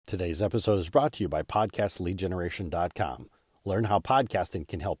Today's episode is brought to you by podcastleadgeneration.com. Learn how podcasting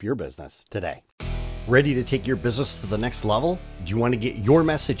can help your business today. Ready to take your business to the next level? Do you want to get your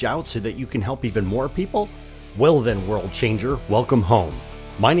message out so that you can help even more people? Well then, world changer, welcome home.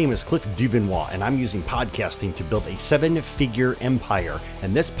 My name is Cliff Duvernois, and I'm using podcasting to build a 7-figure empire,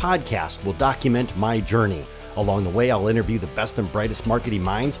 and this podcast will document my journey. Along the way, I'll interview the best and brightest marketing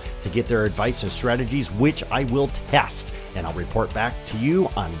minds to get their advice and strategies, which I will test, and I'll report back to you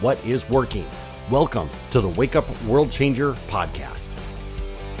on what is working. Welcome to the Wake Up World Changer podcast.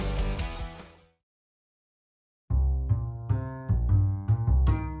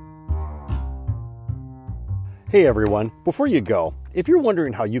 Hey everyone, before you go, if you're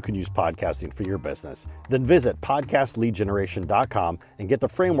wondering how you can use podcasting for your business, then visit podcastleadgeneration.com and get the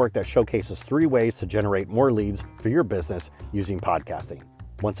framework that showcases 3 ways to generate more leads for your business using podcasting.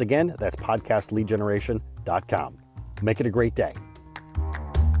 Once again, that's podcastleadgeneration.com. Make it a great day.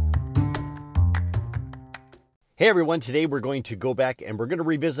 Hey everyone, today we're going to go back and we're going to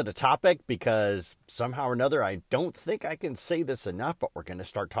revisit a topic because somehow or another, I don't think I can say this enough, but we're going to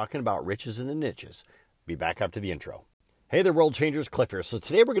start talking about riches and the niches. Be back after the intro. Hey there, world changers, Cliff here. So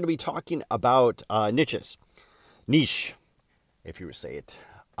today we're going to be talking about niches. Niche, if you would say it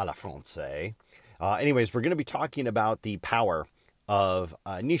à la française. Anyways, we're going to be talking about the power of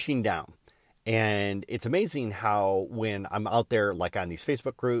niching down. And it's amazing how when I'm out there like on these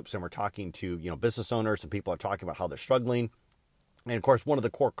Facebook groups and we're talking to, business owners and people are talking about how they're struggling. And of course, one of the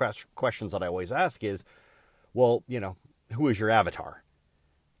core questions that I always ask is, well, who is your avatar?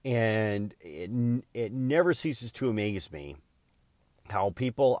 And it never ceases to amaze me how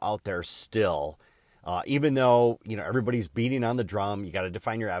people out there still, even though, everybody's beating on the drum, you got to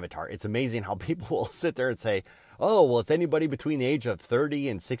define your avatar. It's amazing how people will sit there and say, oh, well, it's anybody between the age of 30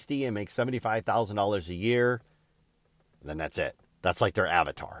 and 60 and makes $75,000 a year. Then that's it. That's like their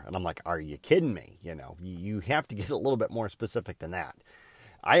avatar. And I'm like, are you kidding me? You have to get a little bit more specific than that.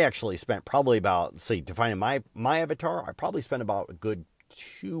 I actually spent probably about, defining my avatar, I probably spent about a good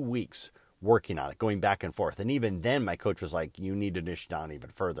 2 weeks working on it, going back and forth. And even then my coach was like, you need to niche down even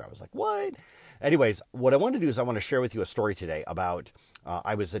further. I was like, what? Anyways, what I want to do is I want to share with you a story today about,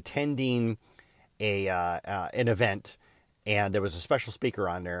 I was attending an event and there was a special speaker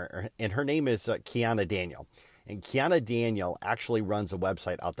on there and her name is Kiana Daniel. And Kiana Daniel actually runs a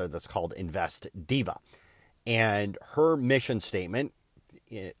website out there that's called Invest Diva. And her mission statement,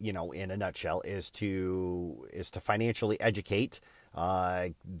 in a nutshell, is to financially educate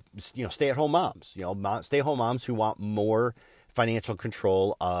stay-at-home moms, stay-at-home moms who want more financial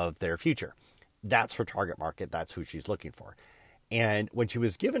control of their future. That's her target market. That's who she's looking for. And when she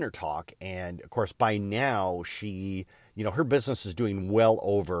was giving her talk, and of course, by now she, her business is doing well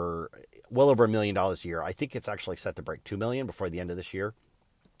over $1 million a year. I think it's actually set to break 2 million before the end of this year.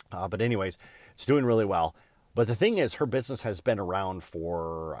 But anyways, it's doing really well. But the thing is, her business has been around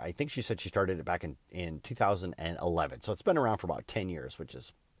for, I think she said she started it back in 2011. So it's been around for about 10 years, which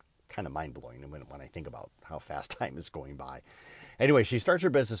is kind of mind-blowing when I think about how fast time is going by. Anyway, she starts her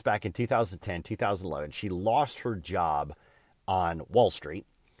business back in 2010, 2011. She lost her job on Wall Street.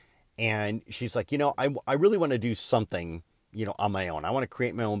 And she's like, I really want to do something, on my own. I want to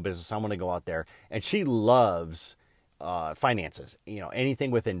create my own business. I want to go out there. And she loves finances, anything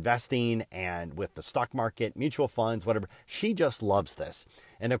with investing and with the stock market, mutual funds, whatever. She just loves this.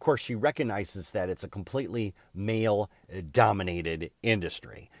 And of course, she recognizes that it's a completely male dominated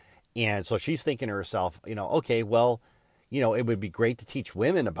industry. And so she's thinking to herself, okay, well, it would be great to teach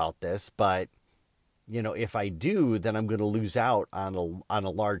women about this, but if I do, then I'm going to lose out on a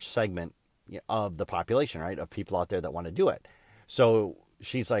large segment of the population, right? Of people out there that want to do it. So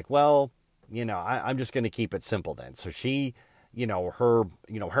she's like, well, I'm just going to keep it simple then. So she,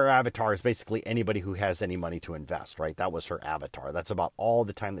 her avatar is basically anybody who has any money to invest, right? That was her avatar. That's about all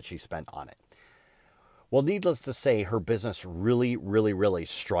the time that she spent on it. Well, needless to say, her business really, really, really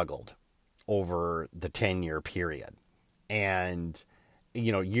struggled over the 10-year period. And,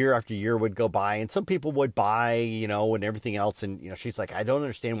 year after year would go by and some people would buy, and everything else. And, she's like, I don't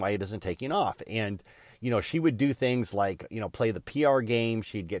understand why it isn't taking off. And, she would do things like, play the PR game.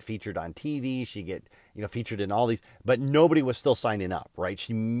 She'd get featured on TV. She'd get, featured in all these, but nobody was still signing up, right?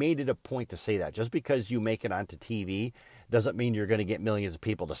 She made it a point to say that just because you make it onto TV doesn't mean you're going to get millions of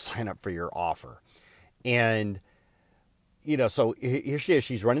people to sign up for your offer. And, so here she is,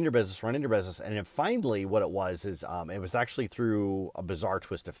 she's running her business. And then finally what it was is, it was actually through a bizarre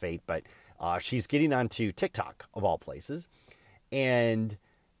twist of fate, but she's getting onto TikTok of all places. And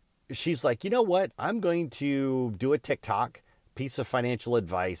she's like, you know what? I'm going to do a TikTok piece of financial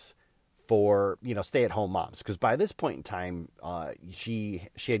advice for, stay-at-home moms. Because by this point in time, she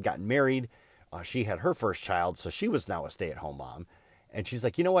had gotten married. She had her first child, so she was now a stay-at-home mom. And she's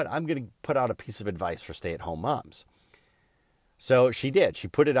like, you know what? I'm going to put out a piece of advice for stay-at-home moms. So she did. She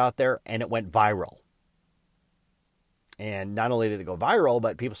put it out there, and it went viral. And not only did it go viral,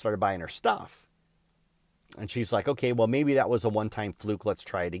 but people started buying her stuff. And she's like, okay, well, maybe that was a one-time fluke. Let's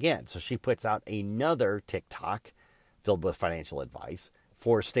try it again. So she puts out another TikTok filled with financial advice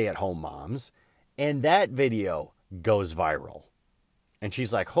for stay-at-home moms. And that video goes viral. And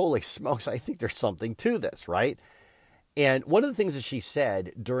she's like, holy smokes, I think there's something to this, right? And one of the things that she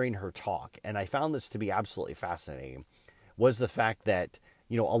said during her talk, and I found this to be absolutely fascinating, was the fact that,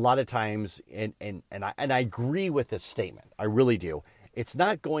 a lot of times, and I agree with this statement, I really do. It's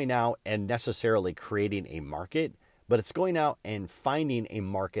not going out and necessarily creating a market, but it's going out and finding a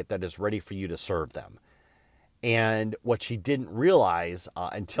market that is ready for you to serve them. And what she didn't realize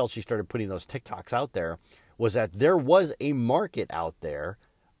until she started putting those TikToks out there was that there was a market out there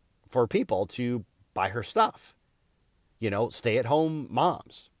for people to buy her stuff. Stay-at-home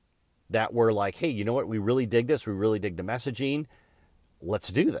moms that were like, hey, you know what? We really dig this. We really dig the messaging.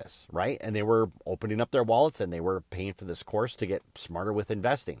 Let's do this, right? And they were opening up their wallets and they were paying for this course to get smarter with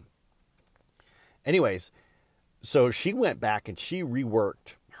investing. Anyways, so she went back and she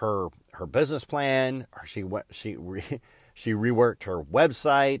reworked her business plan. She reworked her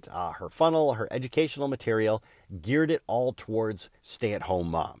website, her funnel, her educational material, geared it all towards stay-at-home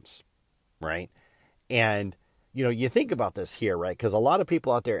moms, right? And you think about this here, right? Because a lot of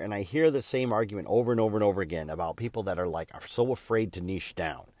people out there, and I hear the same argument over and over and over again about people that are so afraid to niche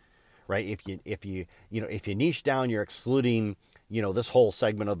down, right? If you niche down, you're excluding, this whole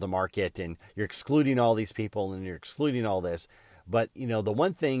segment of the market, and you're excluding all these people, and you're excluding all this. But the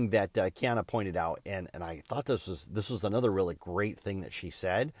one thing that Kiana pointed out, and I thought this was another really great thing that she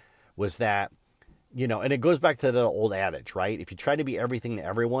said, was that, and it goes back to the old adage, right? If you try to be everything to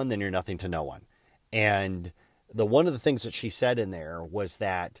everyone, then you're nothing to no one. And one of the things that she said in there was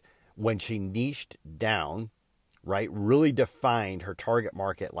that when she niched down, right, really defined her target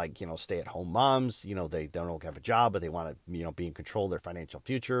market, like, stay-at-home moms, they don't have a job, but they want to, be in control of their financial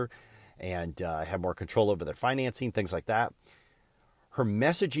future and have more control over their financing, things like that. Her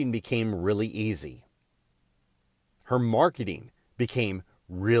messaging became really easy. Her marketing became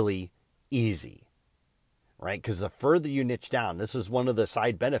really easy, right? Because the further you niche down, this is one of the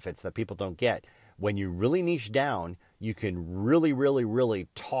side benefits that people don't get. When you really niche down, you can really, really, really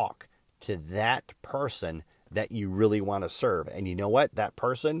talk to that person that you really want to serve. And you know what? That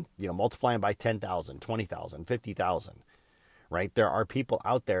person, multiplying by 10,000, 20,000, 50,000, right? There are people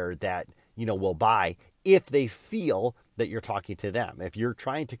out there that, will buy if they feel that you're talking to them. If you're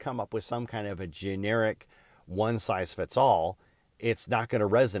trying to come up with some kind of a generic one-size-fits-all, it's not going to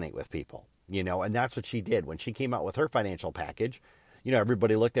resonate with people, and that's what she did. When she came out with her financial package,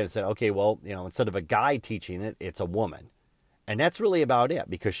 everybody looked at it and said, okay, well, instead of a guy teaching it, it's a woman. And that's really about it,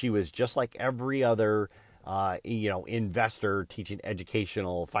 because she was just like every other, investor teaching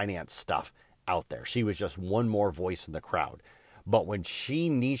educational finance stuff out there. She was just one more voice in the crowd. But when she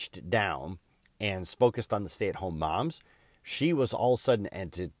niched down and focused on the stay-at-home moms, she was all of a sudden,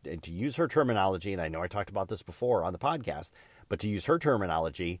 and to use her terminology, and I know I talked about this before on the podcast, but to use her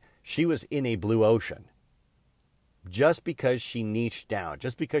terminology, she was in a blue ocean. Just because she niched down,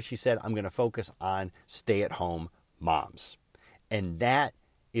 just because she said, I'm going to focus on stay-at-home moms. And that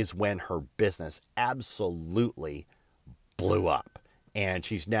is when her business absolutely blew up. And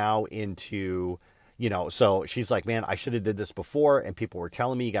she's now into, so she's like, man, I should have did this before. And people were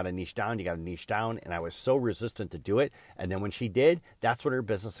telling me, you got to niche down, you got to niche down. And I was so resistant to do it. And then when she did, that's when her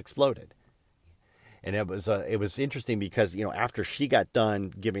business exploded. And it was interesting because, after she got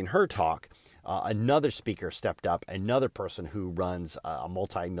done giving her talk, another speaker stepped up, another person who runs a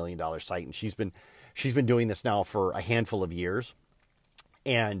multi-million-dollar site. And she's been doing this now for a handful of years.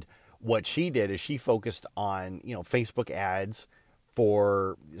 And what she did is she focused on, Facebook ads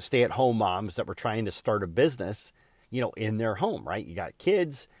for stay-at-home moms that were trying to start a business, in their home, right? You got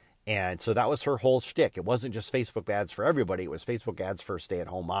kids. And so that was her whole shtick. It wasn't just Facebook ads for everybody. It was Facebook ads for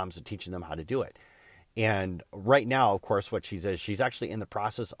stay-at-home moms and teaching them how to do it. And right now, of course, what she says, she's actually in the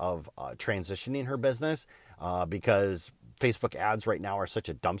process of transitioning her business because Facebook ads right now are such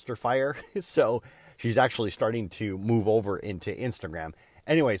a dumpster fire. So she's actually starting to move over into Instagram.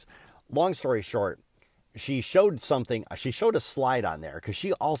 Anyways, long story short, she showed a slide on there because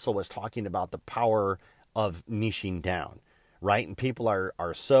she also was talking about the power of niching down, right? And people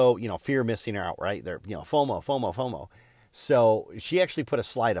are so, fear missing out, right? They're, FOMO. So she actually put a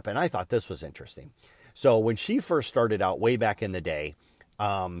slide up, and I thought this was interesting. So when she first started out way back in the day,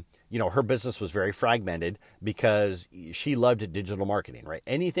 her business was very fragmented because she loved digital marketing, right?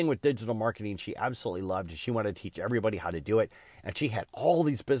 Anything with digital marketing, she absolutely loved. She wanted to teach everybody how to do it. And she had all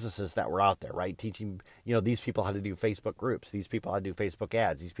these businesses that were out there, right? Teaching, these people how to do Facebook groups, these people how to do Facebook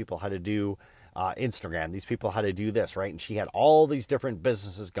ads, these people how to do Instagram, these people how to do this, right? And she had all these different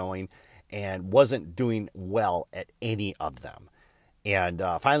businesses going and wasn't doing well at any of them. And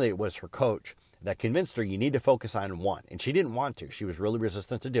finally, it was her coach that convinced her you need to focus on one. And she didn't want to. She was really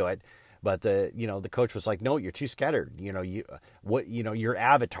resistant to do it. But the coach was like, no, you're too scattered. Your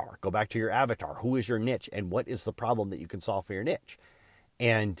avatar, go back to your avatar. Who is your niche and what is the problem that you can solve for your niche?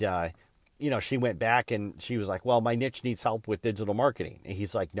 And, she went back and she was like, well, my niche needs help with digital marketing. And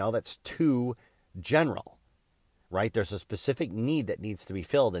he's like, no, that's too general, right? There's a specific need that needs to be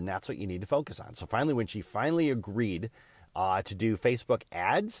filled and that's what you need to focus on. So finally, when she finally agreed to do Facebook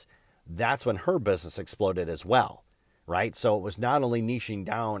ads, that's when her business exploded as well, right? So it was not only niching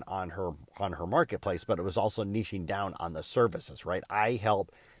down on her marketplace, but it was also niching down on the services, right? I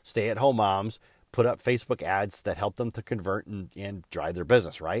help stay-at-home moms put up Facebook ads that help them to convert and drive their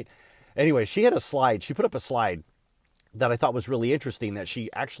business, right? Anyway, she put up a slide that I thought was really interesting that she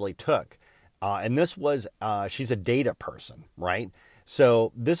actually took. And this was, she's a data person, right?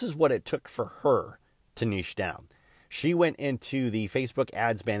 So this is what it took for her to niche down. She went into the Facebook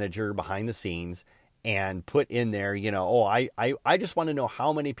ads manager behind the scenes and put in there, I just want to know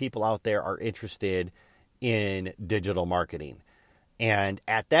how many people out there are interested in digital marketing. And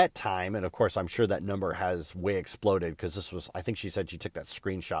at that time, and of course, I'm sure that number has way exploded because I think she said she took that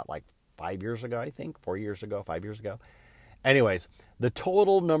screenshot like 5 years ago, 5 years ago. Anyways, the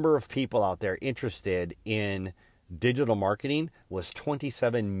total number of people out there interested in digital marketing was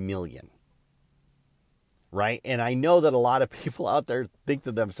 27 million. Right? And I know that a lot of people out there think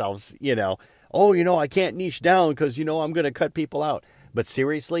to themselves, I can't niche down because, I'm going to cut people out. But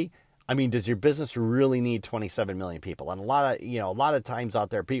seriously, does your business really need 27 million people? And a lot of times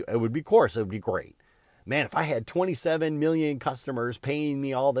out there, it would be great. Man, if I had 27 million customers paying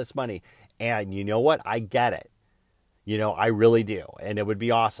me all this money, and you know what? I get it. I really do. And it would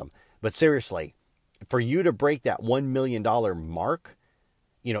be awesome. But seriously, for you to break that $1 million mark,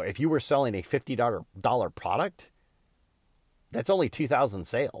 if you were selling a $50 product, that's only 2,000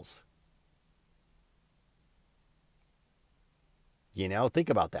 sales. Think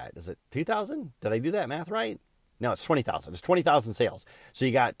about that. Is it 2,000? Did I do that math right? No, it's 20,000. It's 20,000 sales. So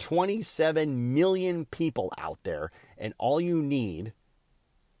you got 27 million people out there, and all you need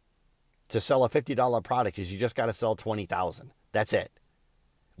to sell a $50 product is you just got to sell 20,000. That's it.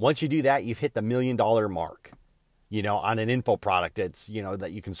 Once you do that, you've hit the $1 million mark. On an info product, it's,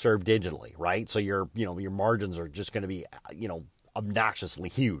 that you can serve digitally, right? So your margins are just going to be, obnoxiously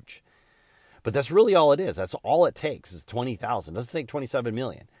huge. But that's really all it is. That's all it takes is 20,000. It doesn't take 27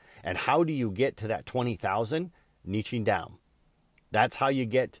 million. And how do you get to that 20,000? Niching down. That's how you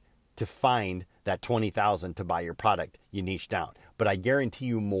get to find that 20,000 to buy your product. You niche down. But I guarantee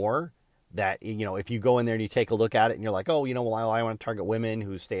you more that, if you go in there and you take a look at it and you're like, oh, I want to target women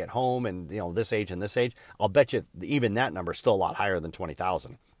who stay at home and, this age and this age, I'll bet you even that number is still a lot higher than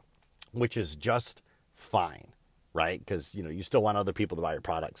 20,000, which is just fine, right? Because, you still want other people to buy your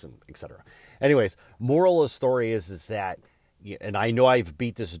products and et cetera. Anyways, moral of the story is that, and I know I've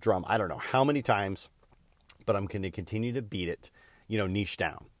beat this drum, I don't know how many times, but I'm going to continue to beat it, niche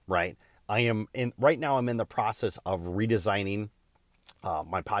down, right? Right now I'm in the process of redesigning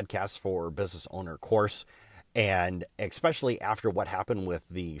my podcast for business owner course. And especially after what happened with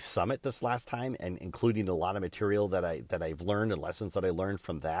the summit this last time and including a lot of material that I've learned and lessons that I learned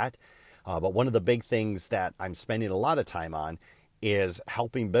from that. But one of the big things that I'm spending a lot of time on is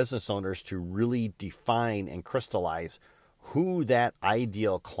helping business owners to really define and crystallize who that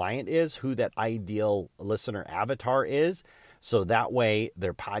ideal client is, who that ideal listener avatar is. So that way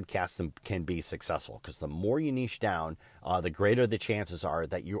their podcast can be successful, because the more you niche down, the greater the chances are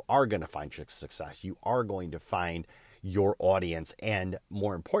that you are going to find success. You are going to find your audience and,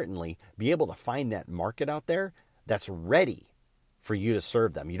 more importantly, be able to find that market out there that's ready for you to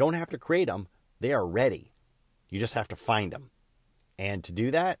serve them. You don't have to create them. They are ready. You just have to find them. And to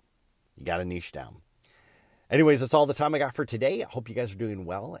do that, you got to niche down. Anyways, that's all the time I got for today. I hope you guys are doing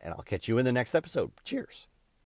well, and I'll catch you in the next episode. Cheers.